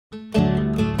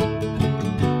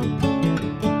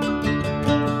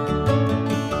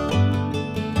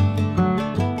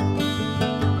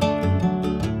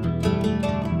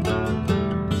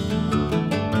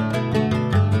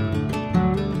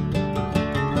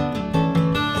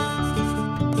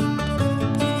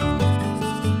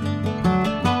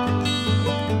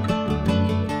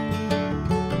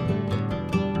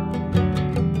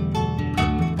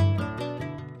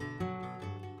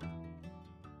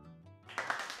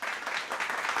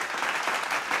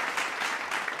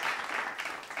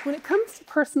When it comes to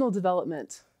personal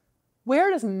development,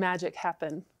 where does magic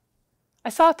happen? I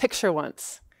saw a picture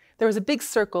once. There was a big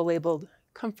circle labeled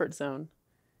comfort zone.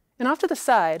 And off to the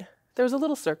side, there was a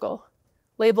little circle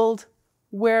labeled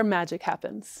where magic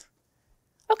happens.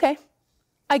 Okay,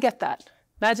 I get that.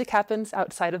 Magic happens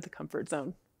outside of the comfort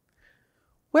zone.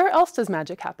 Where else does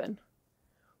magic happen?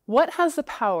 What has the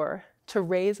power to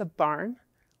raise a barn,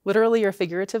 literally or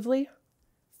figuratively,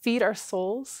 feed our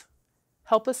souls,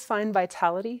 help us find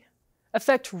vitality,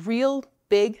 affect real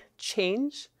big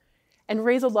change, and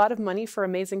raise a lot of money for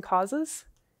amazing causes?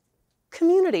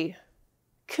 Community.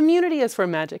 Community is where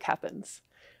magic happens.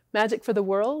 Magic for the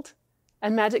world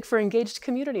and magic for engaged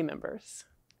community members.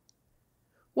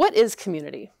 What is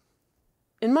community?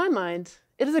 In my mind,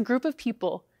 it is a group of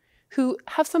people who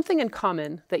have something in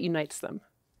common that unites them.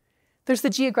 There's the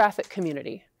geographic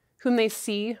community, whom they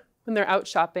see when they're out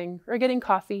shopping or getting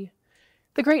coffee,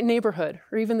 the great neighborhood,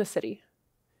 or even the city.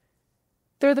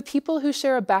 There are the people who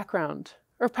share a background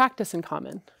or practice in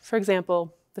common. For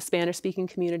example, the Spanish-speaking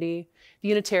community, the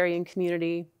Unitarian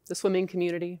community, the swimming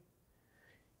community.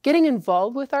 Getting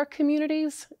involved with our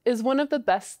communities is one of the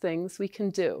best things we can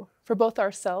do for both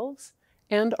ourselves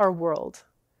and our world.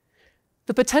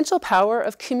 The potential power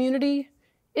of community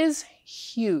is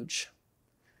huge.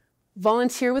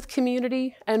 Volunteer with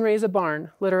community and raise a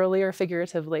barn, literally or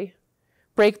figuratively.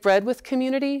 Break bread with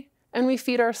community and we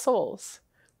feed our souls.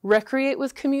 Recreate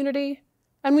with community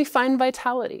and we find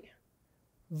vitality.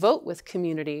 Vote with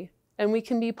community and we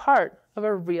can be part of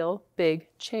a real big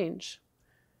change.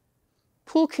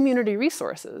 Pool community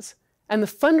resources and the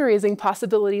fundraising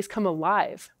possibilities come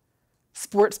alive.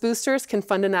 Sports boosters can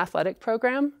fund an athletic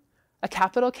program. A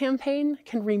capital campaign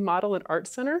can remodel an art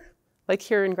center, like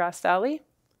here in Grass Valley.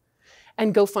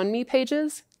 And GoFundMe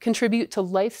pages contribute to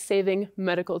life-saving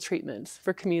medical treatments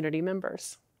for community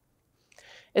members.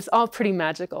 It's all pretty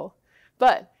magical,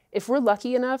 but if we're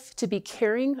lucky enough to be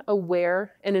caring,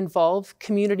 aware, and involved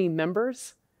community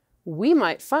members, we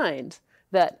might find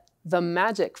that the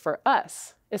magic for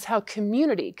us is how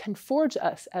community can forge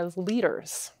us as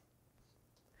leaders.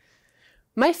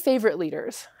 My favorite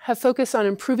leaders have focused on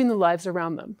improving the lives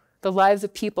around them, the lives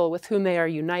of people with whom they are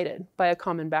united by a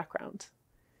common background.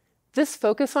 This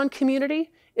focus on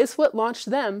community is what launched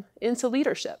them into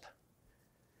leadership.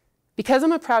 Because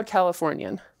I'm a proud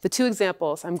Californian, the two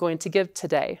examples I'm going to give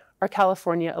today are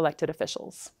California elected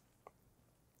officials.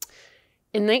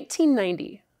 In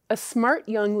 1990, a smart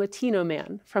young Latino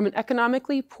man from an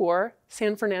economically poor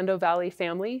San Fernando Valley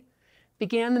family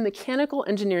began the mechanical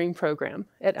engineering program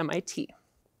at MIT.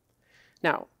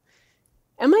 Now,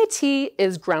 MIT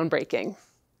is groundbreaking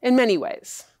in many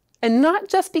ways, and not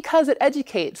just because it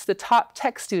educates the top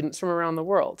tech students from around the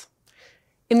world.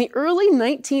 In the early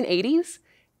 1980s,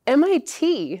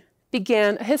 MIT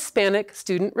began a Hispanic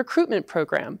student recruitment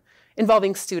program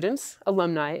involving students,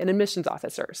 alumni, and admissions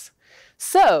officers.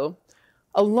 So,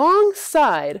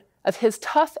 alongside of his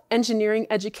tough engineering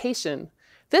education,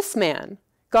 this man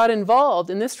got involved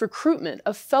in this recruitment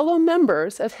of fellow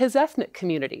members of his ethnic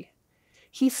community.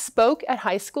 He spoke at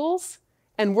high schools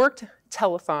and worked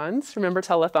telethons, remember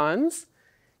telethons,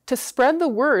 to spread the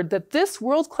word that this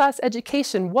world-class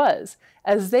education was,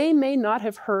 as they may not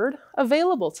have heard,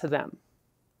 available to them.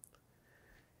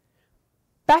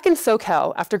 Back in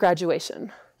SoCal after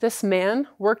graduation, this man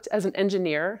worked as an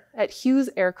engineer at Hughes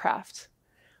Aircraft,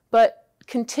 but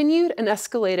continued and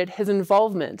escalated his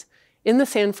involvement in the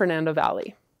San Fernando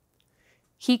Valley.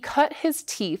 He cut his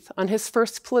teeth on his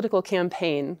first political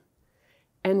campaign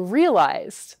and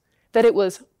realized that it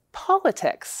was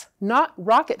politics, not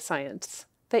rocket science,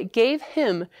 that gave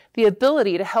him the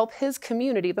ability to help his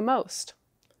community the most.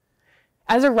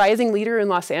 As a rising leader in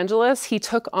Los Angeles, he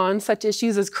took on such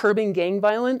issues as curbing gang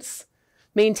violence,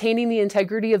 maintaining the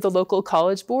integrity of the local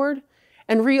college board,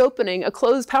 and reopening a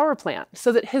closed power plant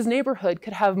so that his neighborhood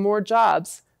could have more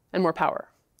jobs and more power.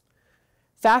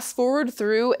 Fast forward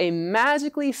through a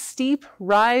magically steep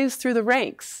rise through the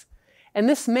ranks, and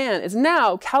this man is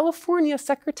now California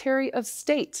Secretary of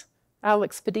State,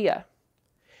 Alex Padilla.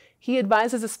 He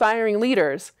advises aspiring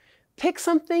leaders, pick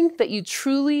something that you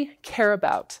truly care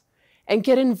about and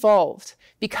get involved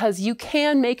because you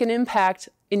can make an impact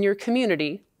in your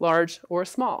community, large or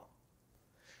small.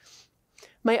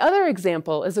 My other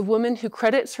example is a woman who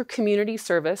credits her community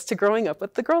service to growing up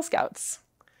with the Girl Scouts.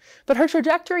 But her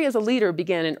trajectory as a leader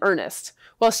began in earnest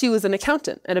while she was an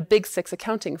accountant at a Big Six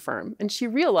accounting firm, and she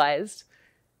realized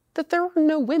that there were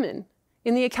no women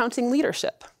in the accounting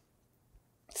leadership.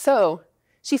 So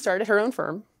she started her own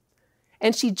firm,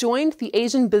 and she joined the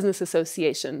Asian Business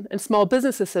Association and Small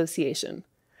Business Association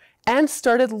and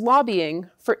started lobbying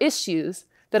for issues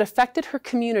that affected her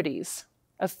communities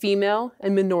of female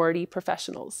and minority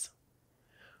professionals.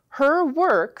 Her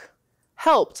work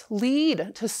helped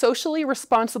lead to socially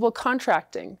responsible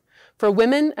contracting for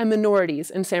women and minorities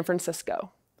in San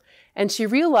Francisco. And she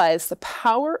realized the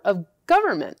power of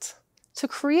government to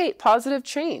create positive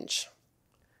change.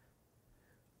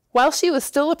 While she was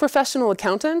still a professional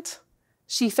accountant,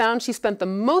 she found she spent the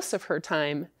most of her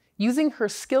time using her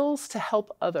skills to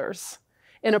help others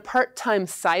in a part-time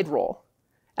side role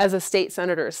as a state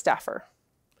senator's staffer.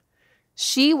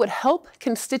 She would help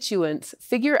constituents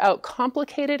figure out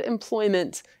complicated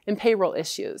employment and payroll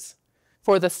issues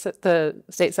for the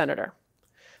state senator.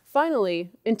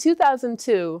 Finally, in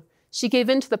 2002, she gave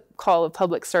in to the call of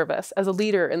public service as a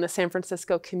leader in the San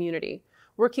Francisco community,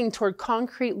 working toward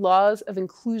concrete laws of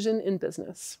inclusion in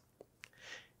business.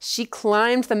 She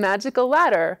climbed the magical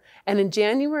ladder, and in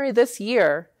January this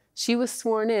year, she was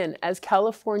sworn in as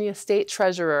California State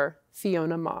Treasurer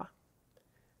Fiona Ma.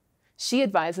 She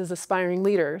advises aspiring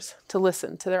leaders to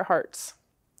listen to their hearts.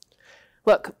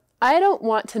 Look, I don't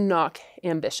want to knock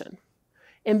ambition.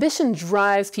 Ambition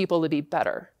drives people to be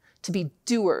better, to be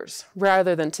doers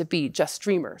rather than to be just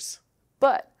dreamers.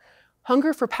 But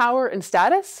hunger for power and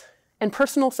status and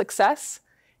personal success,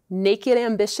 naked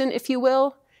ambition, if you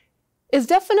will, is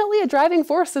definitely a driving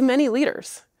force of many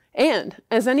leaders. And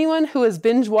as anyone who has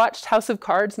binge-watched House of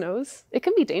Cards knows, it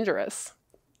can be dangerous.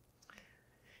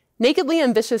 Nakedly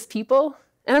ambitious people,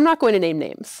 and I'm not going to name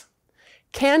names,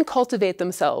 can cultivate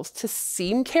themselves to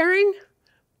seem caring,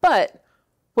 but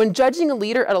when judging a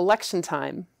leader at election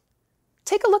time,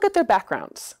 take a look at their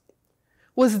backgrounds.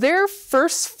 Was their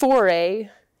first foray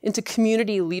into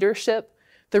community leadership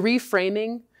the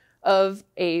reframing of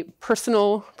a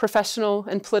personal, professional,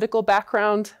 and political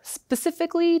background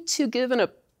specifically to give an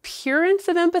appearance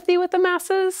of empathy with the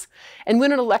masses and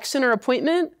win an election or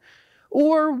appointment?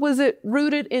 Or was it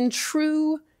rooted in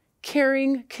true,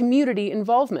 caring community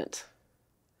involvement?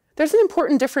 There's an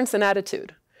important difference in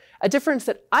attitude, a difference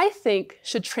that I think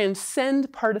should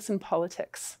transcend partisan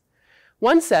politics.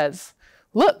 One says,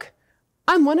 look,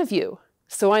 I'm one of you,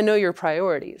 so I know your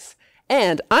priorities,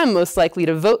 and I'm most likely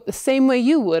to vote the same way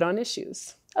you would on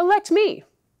issues. Elect me.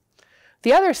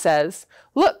 The other says,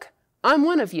 look, I'm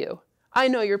one of you. I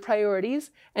know your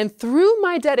priorities, and through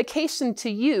my dedication to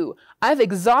you, I've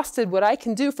exhausted what I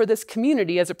can do for this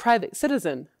community as a private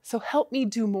citizen, so help me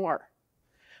do more.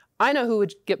 I know who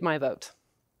would get my vote.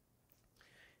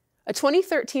 A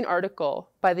 2013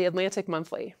 article by the Atlantic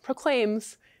Monthly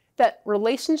proclaims that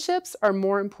relationships are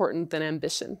more important than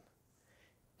ambition.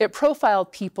 It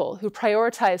profiled people who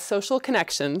prioritize social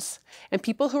connections and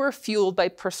people who are fueled by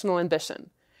personal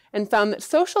ambition, and found that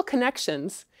social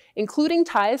connections, including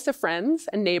ties to friends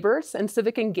and neighbors and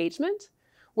civic engagement,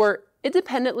 were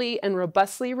independently and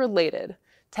robustly related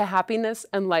to happiness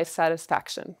and life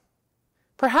satisfaction.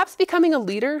 Perhaps becoming a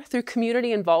leader through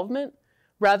community involvement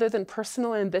rather than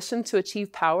personal ambition to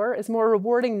achieve power is more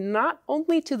rewarding not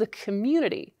only to the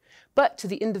community, but to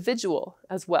the individual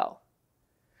as well.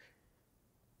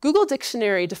 Google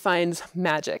Dictionary defines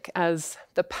magic as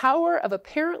the power of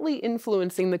apparently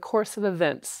influencing the course of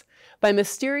events by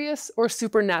mysterious or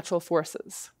supernatural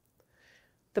forces.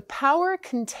 The power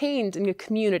contained in a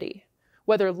community,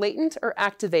 whether latent or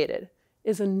activated,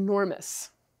 is enormous,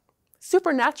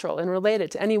 supernatural and related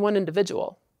to any one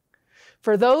individual.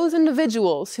 For those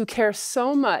individuals who care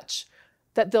so much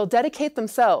that they'll dedicate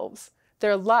themselves,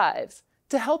 their lives,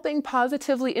 to helping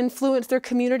positively influence their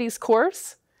community's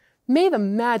course, may the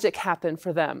magic happen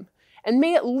for them, and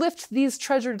may it lift these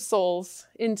treasured souls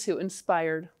into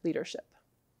inspired leadership.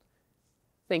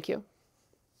 Thank you.